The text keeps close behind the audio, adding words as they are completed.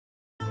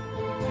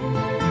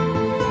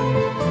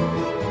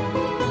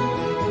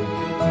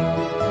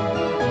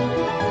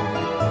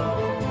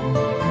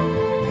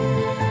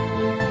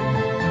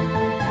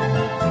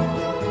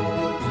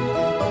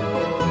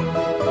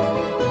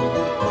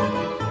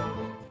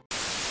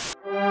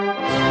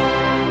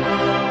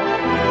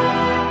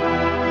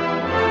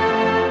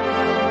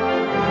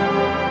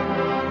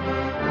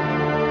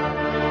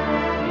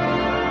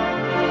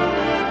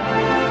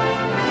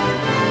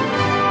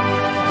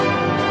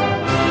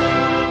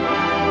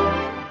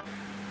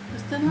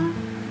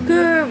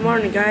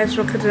morning guys,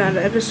 welcome to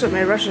another episode of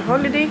my Russian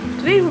holiday.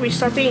 Today we'll be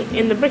starting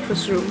in the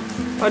breakfast room,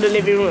 or the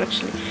living room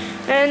actually.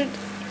 And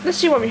let's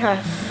see what we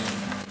have.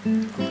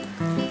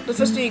 The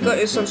first thing you got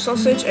is some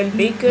sausage and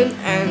bacon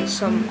and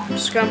some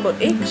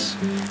scrambled eggs.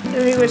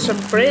 Then we got some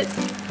bread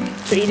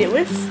to eat it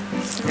with.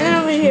 And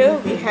then over here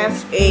we have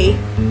a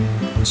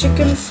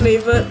chicken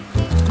flavored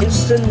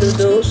instant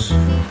noodles.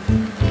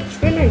 It's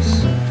very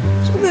nice.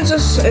 So we're gonna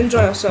just enjoy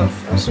ourselves.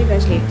 I'll see you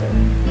guys later.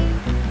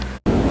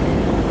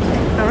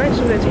 Alright,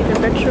 so we're gonna take the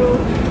metro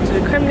to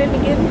the Kremlin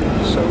again.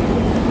 So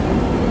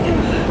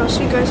yeah, I'll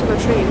see you guys on the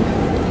train.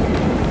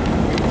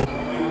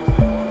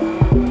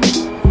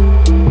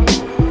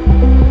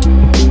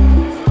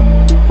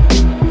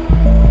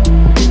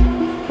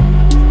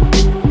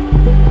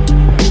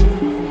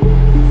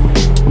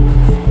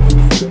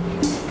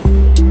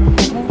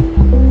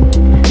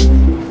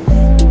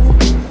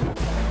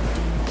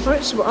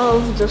 So out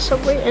of the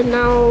subway, and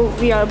now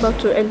we are about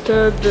to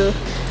enter the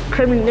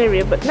Kremlin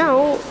area. But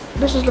now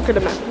let's just look at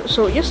the map.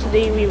 So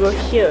yesterday we were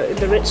here in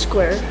the Red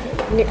Square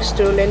next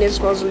to Lenin's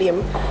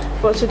mausoleum,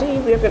 but today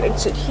we are going to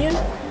exit here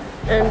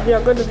and we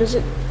are going to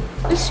visit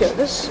this here.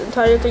 This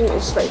entire thing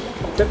is like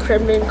the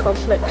Kremlin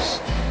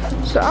Complex.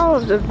 So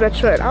out of the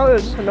metro and out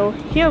of the tunnel,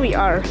 here we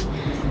are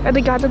at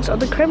the gardens of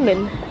the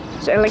Kremlin.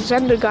 It's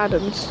Alexander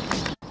Gardens.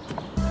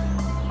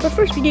 But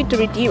first we need to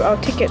redeem our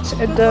tickets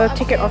at the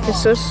ticket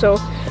offices, so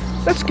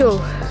let's go.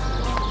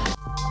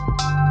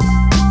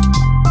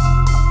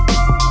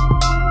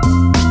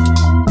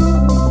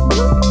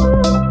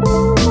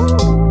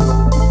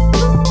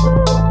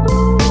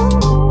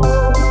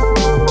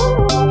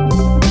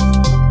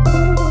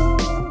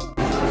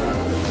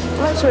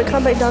 Alright, so we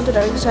come back down to the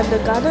Alexander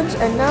Gardens,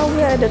 and now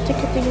we are at the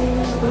ticketing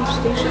booth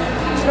station.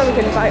 So now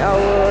we can buy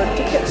our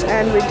tickets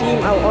and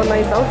redeem our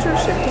online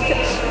vouchers and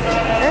tickets.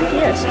 And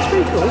yes, it's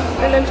pretty cool.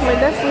 And then to my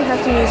left we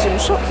have the museum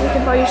shop. You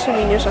can buy your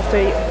souvenirs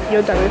after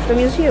you're done with the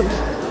museum.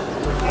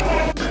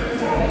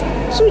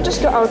 So we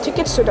just got our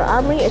tickets to the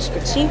Armoury, as you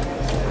can see.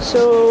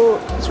 So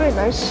it's very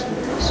nice.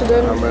 So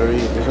then Armoury,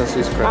 this one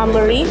says Kremlin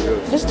Armoury. Cathedral.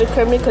 This is the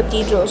Kremlin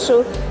Cathedral.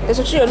 So there's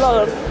actually a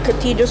lot of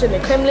cathedrals in the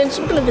Kremlin.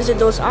 So we're gonna visit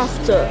those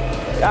after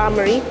the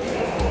Armoury.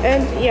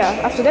 And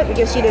yeah, after that we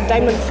can see the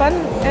Diamond Fund.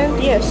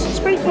 And yes, it's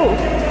pretty cool.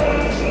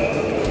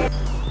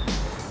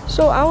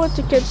 So our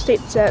ticket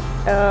states that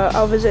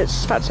our visit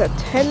starts at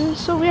 10,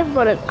 so we have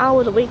about an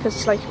hour to wait because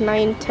it's like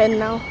 9:10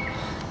 now.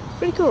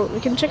 Pretty cool. We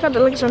can check out the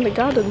Alexander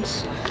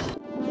Gardens.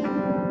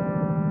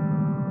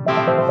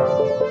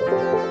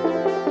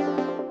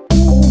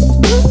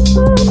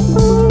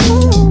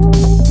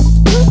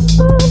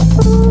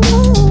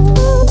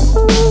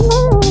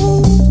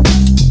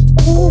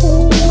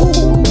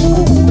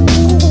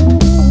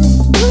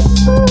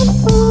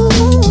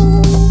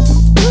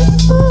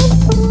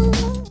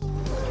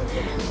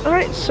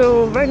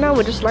 So right now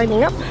we're just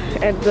lining up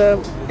at the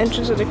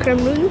entrance of the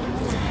Kremlin.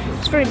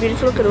 It's very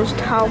beautiful. Look at those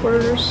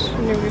towers,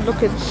 and then we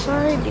look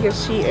inside, you can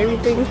see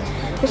everything.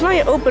 It's not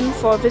yet open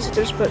for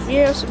visitors, but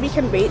yes, we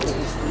can wait.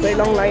 Very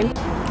long line.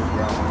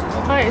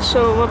 Alright,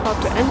 so we're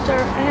about to enter,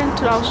 and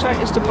to the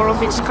outside is the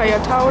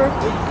Borovitskaya Tower,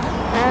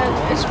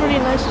 and it's really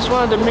nice. It's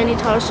one of the many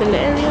towers in the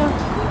area.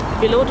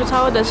 Below the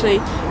tower there's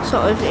a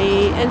sort of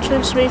a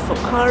entranceway for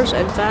cars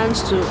and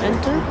vans to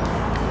enter.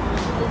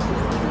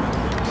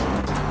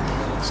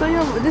 So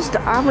yeah, this is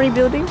the Armoury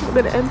building.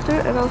 We're gonna enter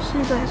and I'll see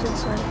you guys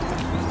inside.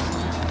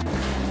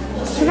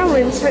 So now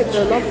we're inside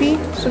the lobby.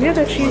 So we have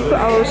to actually put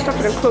our stuff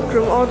in the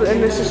cloakroom, all the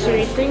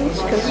unnecessary things,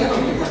 because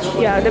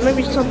yeah, there may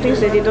be some things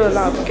that they don't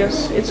allow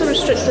because it's a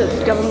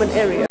restricted government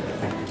area.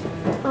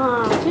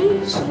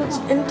 Okay, so let's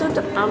enter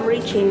the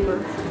Armoury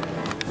chamber.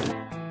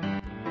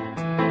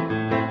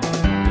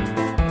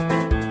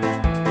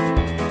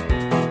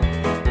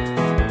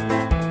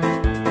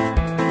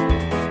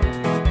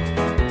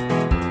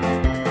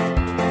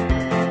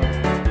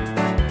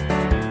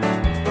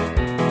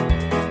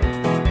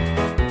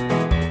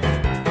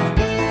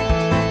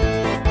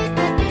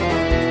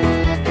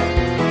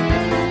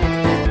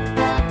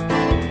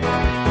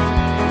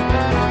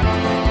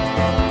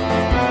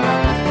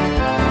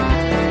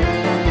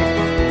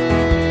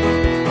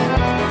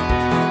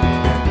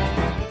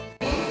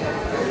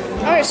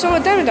 So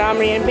we're done with the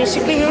Armoury, and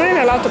basically we weren't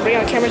allowed to bring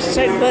our cameras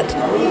inside, but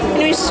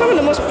anyways, some of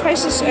the most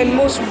priceless and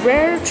most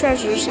rare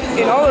treasures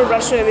in all of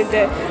Russia are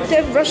there. They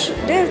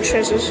have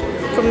treasures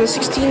from the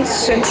 16th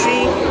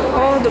century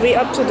all the way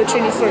up to the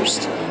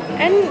 21st.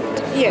 And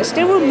yes,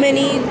 there were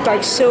many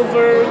like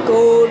silver,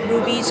 gold,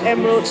 rubies,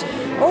 emeralds,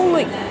 all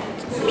like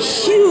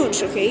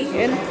huge, okay?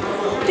 And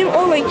they were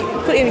all like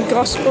put in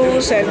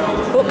gospels and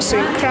books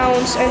and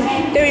crowns,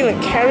 and there were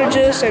even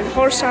carriages and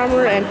horse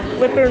armor and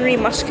weaponry,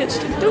 muskets.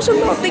 There was a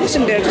lot of things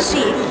in there to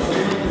see.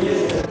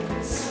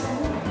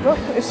 Well,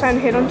 it's time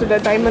to head on to the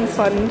Diamond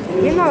Fund.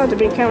 We're not allowed to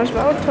bring cameras, but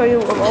I'll tell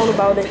you all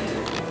about it.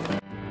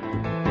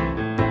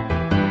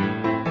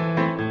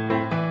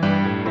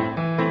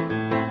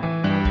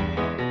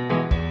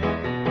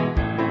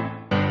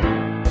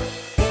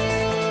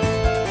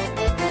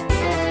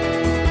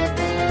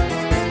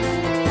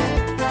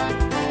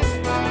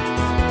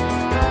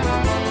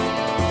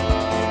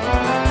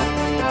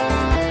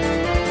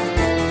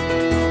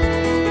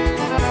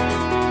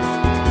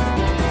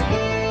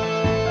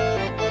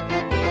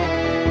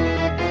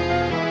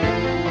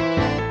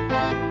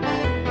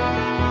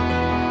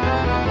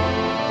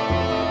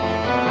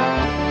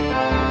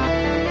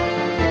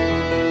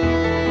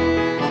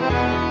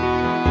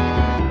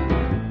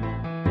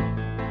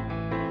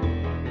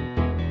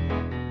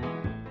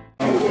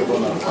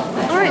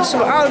 So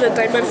we're out of the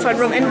diamond front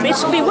room, and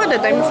basically what the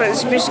diamond front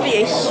is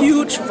basically a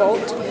huge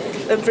vault,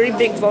 a very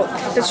big vault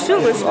that's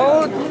filled with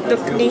all the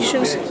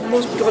nation's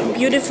most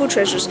beautiful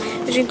treasures,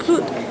 which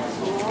include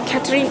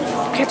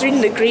Catherine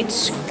the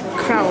Great's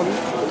crown,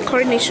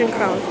 coronation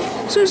crown.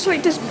 So it's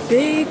like this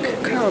big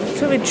crown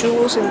filled with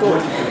jewels and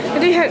gold.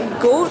 And they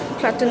had gold,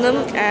 platinum,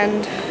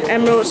 and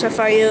emerald,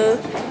 sapphire.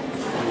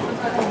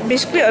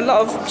 Basically a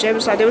lot of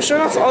gems. They were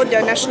showing off all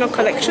their national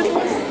collection.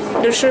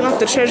 They were showing off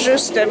the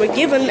treasures that were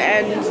given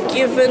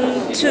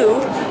to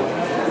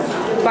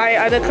by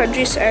other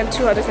countries and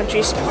to other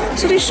countries.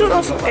 So they showed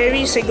off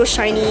every single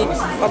shiny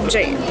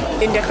object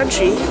in their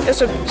country.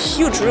 It's a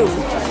huge room.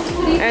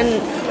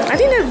 And I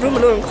think that room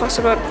alone costs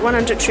about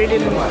 $100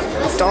 trillion.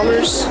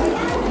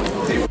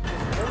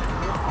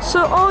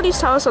 So all these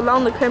towers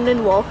along the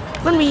Kremlin wall,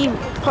 we're going to be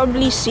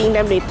probably seeing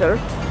them later.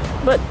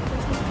 But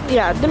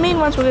yeah, the main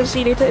ones we're going to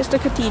see later is the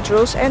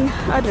cathedrals and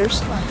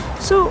others.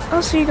 So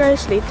I'll see you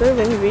guys later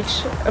when we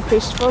reach a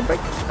place for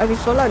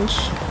lunch.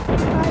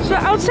 So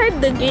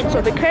outside the gates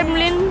of the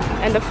Kremlin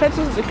and the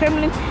fences of the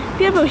Kremlin,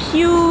 we have a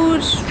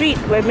huge street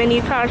where many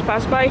cars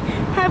pass by.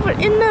 However,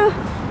 in the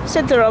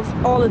center of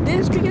all of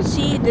this, we can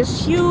see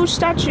this huge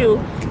statue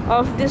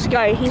of this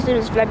guy. His name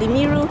is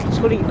Vladimir. He's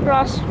holding a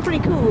cross. Pretty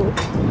cool.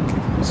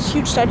 It's a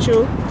huge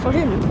statue for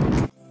him.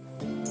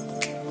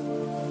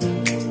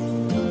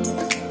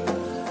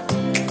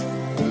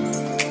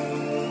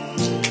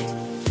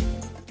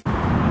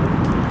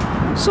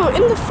 So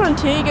in the front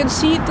here, you can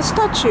see the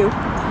statue.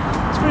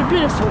 It's very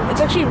beautiful.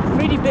 It's actually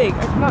really big.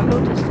 I've not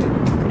noticed it.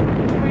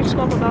 Very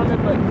small around it,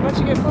 but once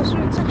you get closer,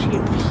 it's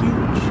actually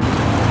huge.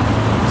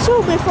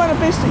 So we found a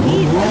place to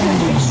eat. This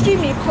is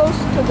extremely close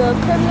to the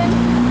Kremlin,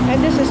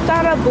 and this is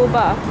Stara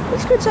Boba.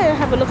 Let's go inside and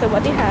have a look at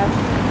what they have.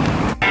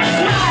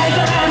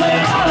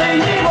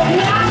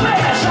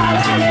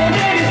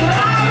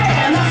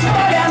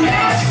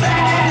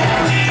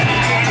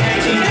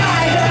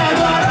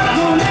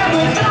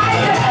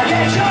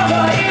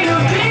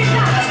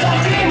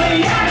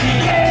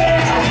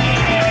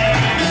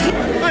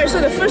 So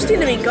the first thing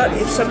that we got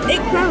is some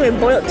eggplant with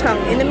boiled tongue.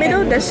 In the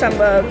middle, there's some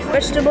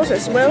vegetables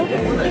as well.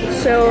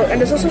 And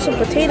there's also some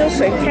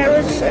potatoes and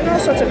carrots and all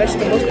sorts of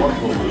vegetables.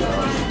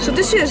 So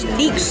this here is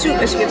leek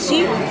soup, as you can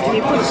see. If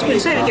you put the spoon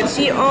inside, you can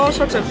see all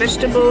sorts of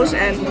vegetables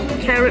and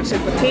carrots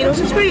and potatoes.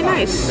 It's very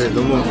nice.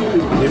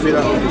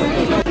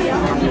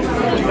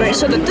 Alright,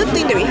 so the third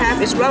thing that we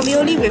have is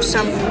ravioli with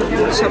some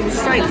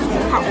fried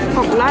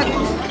pork lard.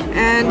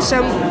 And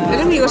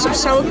then we got some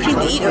sour cream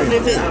to eat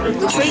with it.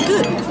 It's very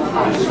good.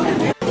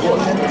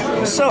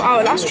 So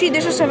our last 3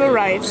 dishes have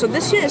arrived. So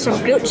this here is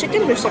some grilled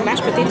chicken with some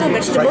mashed potato,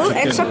 vegetable,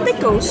 and some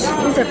pickles.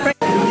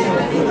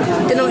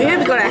 Then over here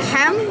we got a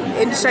ham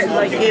inside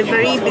like a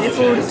very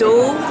beautiful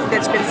dough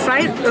that's been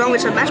fried, along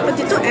with some mashed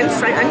potato and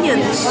fried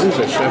onions.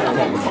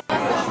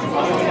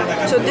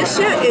 So this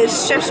here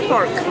is chef's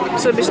pork.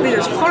 So basically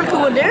there's pork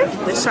over there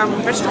with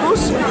some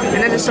vegetables, and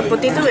then there's some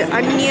potato with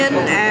onion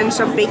and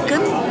some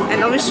bacon,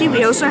 and obviously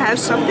we also have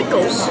some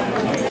pickles.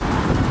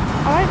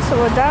 Alright, so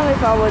we're done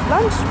with our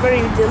lunch,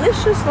 very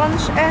delicious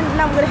lunch, and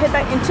now we're going to head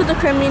back into the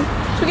Kremlin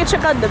so we can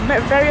check out the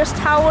various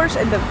towers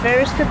and the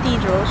various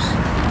cathedrals.